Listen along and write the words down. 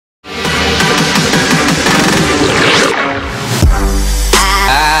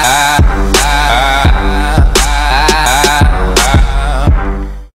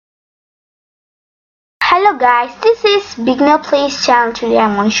guys, this is Beginner Plays channel. Today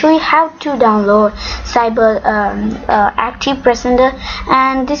I'm going to show you how to download Cyber Active Presenter,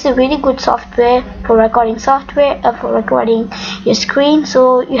 and this is a really good software for recording your screen.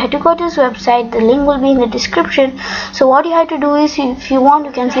 So you have to go to this website. The link will be in the description. So what you have to do is, if you want,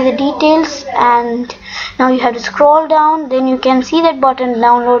 you can see the details, and now you have to scroll down. Then you can see that button,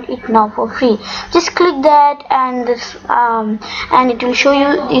 download it now for free. Just click that, and it will show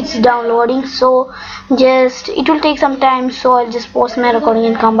you it's downloading. So it will take some time, so I'll just pause my recording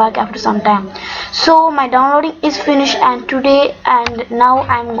and come back after some time. So my downloading is finished, and now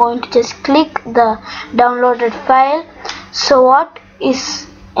I'm going to just click the downloaded file. So what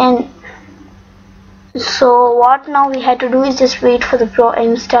now we have to do is just wait for the Pro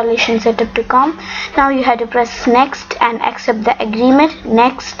installation setup to come. Now you have to press next and accept the agreement.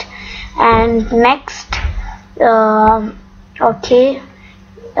 Next and next. Okay.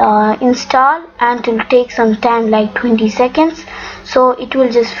 Install, and it will take some time, like 20 seconds. So it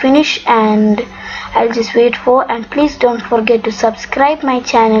will just finish, and I'll just wait for. And please don't forget to subscribe my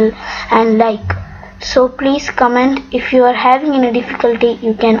channel and like. So please comment. If you are having any difficulty,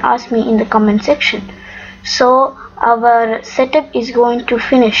 you can ask me in the comment section. So our setup is going to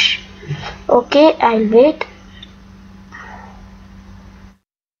finish. Okay, I'll wait.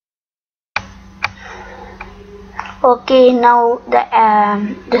 Okay, now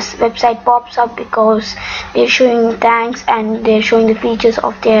this website pops up because they're showing thanks, and they're showing the features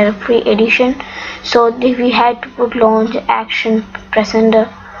of their free edition. So we had to put launch action presenter.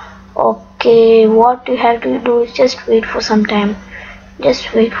 Okay, what you have to do is just wait for some time.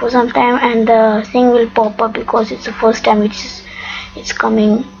 And the thing will pop up because it's the first time it's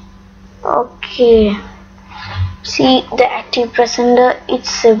coming. Okay, see the Active Presenter.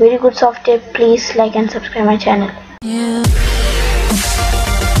 It's a very good software. Please like and subscribe my channel. Yeah.